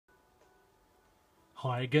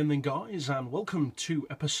Hi again then guys, and welcome to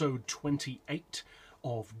episode 28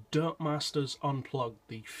 of Dirtmasters Unplugged,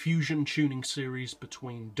 the fusion tuning series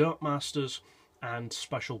between Dirtmasters and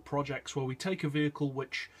special projects where we take a vehicle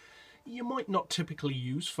which you might not typically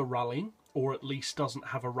use for rallying, or at least doesn't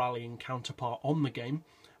have a rallying counterpart on the game,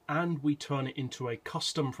 and we turn it into a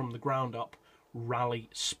custom from the ground up rally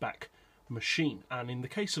spec machine. And in the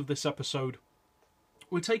case of this episode,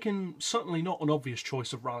 we're taking certainly not an obvious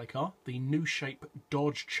choice of rally car, the new shape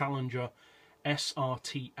Dodge Challenger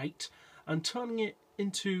SRT-8, and turning it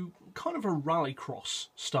into kind of a Rallycross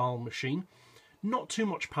style machine. Not too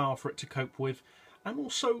much power for it to cope with, and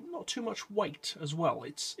also not too much weight as well.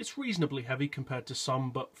 It's reasonably heavy compared to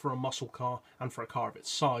some, but for a muscle car and for a car of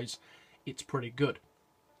its size, it's pretty good.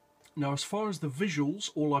 Now, as far as the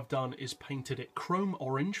visuals, all I've done is painted it chrome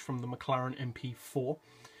orange from the McLaren MP4.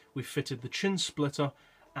 We've fitted the chin splitter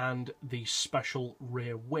and the special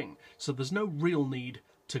rear wing. So there's no real need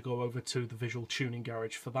to go over to the visual tuning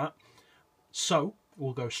garage for that. So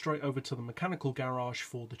we'll go straight over to the mechanical garage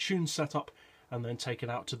for the tune setup and then take it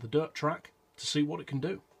out to the dirt track to see what it can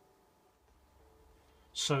do.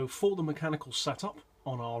 So for the mechanical setup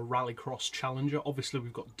on our Rallycross Challenger, obviously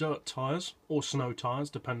we've got dirt tyres or snow tyres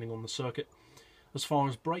depending on the circuit. As far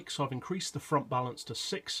as brakes, I've increased the front balance to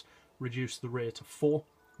 6, reduced the rear to 4.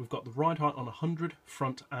 We've got the ride height on 100,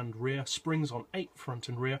 front and rear, springs on 8, front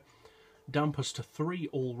and rear, dampers to 3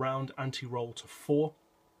 all round, anti-roll to 4,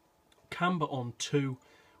 camber on 2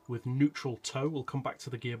 with neutral toe. We'll come back to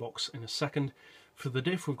the gearbox in a second. For the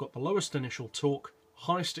diff, we've got the lowest initial torque,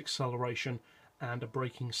 highest acceleration, and a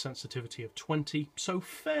braking sensitivity of 20, so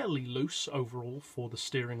fairly loose overall for the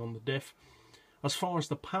steering on the diff. As far as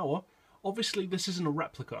the power, obviously this isn't a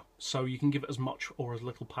replica, so you can give it as much or as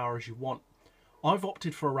little power as you want. I've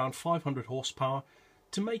opted for around 500 horsepower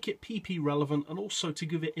to make it PP relevant and also to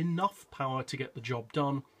give it enough power to get the job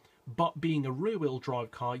done, but being a rear-wheel drive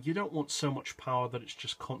car, you don't want so much power that it's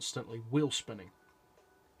just constantly wheel spinning.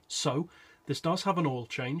 So this does have an oil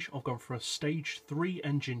change. I've gone for a stage 3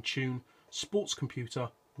 engine tune, sports computer,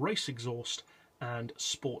 race exhaust and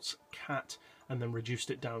sports cat, and then reduced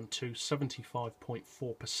it down to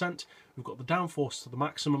 75.4%. We've got the downforce to the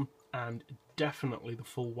maximum and definitely the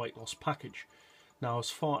full weight loss package. Now,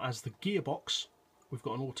 as far as the gearbox, we've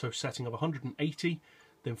got an auto setting of 180.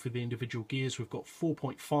 Then for the individual gears, we've got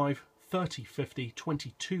 4.5, 30, 50,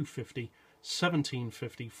 22, 50, 17,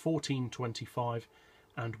 50, 14, 25,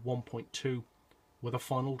 and 1.2 with a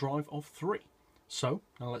final drive of 3. So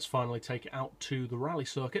now let's finally take it out to the rally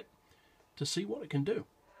circuit to see what it can do.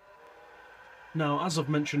 Now, as I've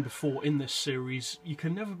mentioned before in this series, you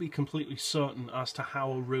can never be completely certain as to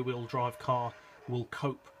how a rear-wheel drive car will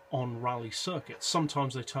cope on rally circuits.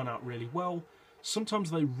 Sometimes they turn out really well,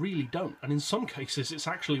 sometimes they really don't, and in some cases it's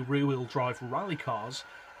actually rear-wheel drive rally cars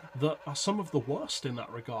that are some of the worst in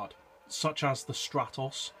that regard, such as the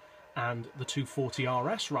Stratos and the 240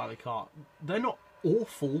 RS rally car. They're not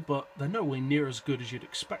awful, but they're nowhere near as good as you'd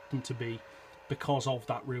expect them to be because of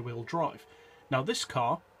that rear-wheel drive. Now, this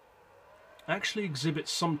car actually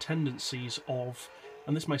exhibits some tendencies of,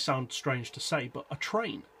 and this may sound strange to say, but a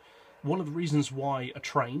train. One of the reasons why a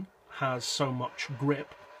train has so much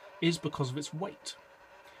grip is because of its weight.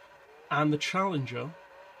 And the Challenger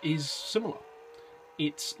is similar.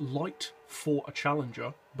 It's light for a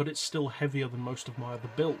Challenger, but it's still heavier than most of my other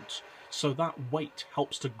builds. So that weight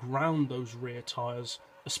helps to ground those rear tyres,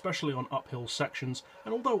 especially on uphill sections.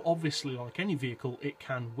 And although obviously, like any vehicle, it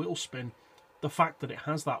can wheel spin, the fact that it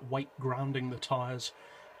has that weight grounding the tyres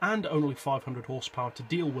and only 500 horsepower to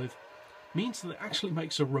deal with means that it actually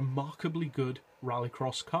makes a remarkably good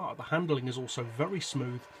rallycross car. The handling is also very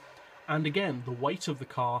smooth, and again, the weight of the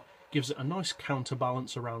car gives it a nice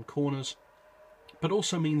counterbalance around corners, but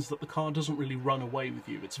also means that the car doesn't really run away with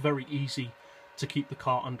you. It's very easy to keep the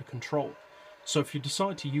car under control. So if you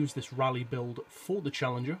decide to use this rally build for the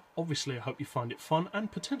Challenger, obviously I hope you find it fun and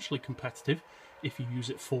potentially competitive if you use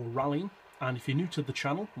it for rallying. And if you're new to the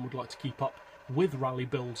channel and would like to keep up with rally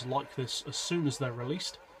builds like this as soon as they're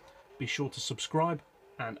released, be sure to subscribe,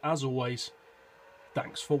 and as always,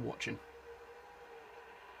 thanks for watching.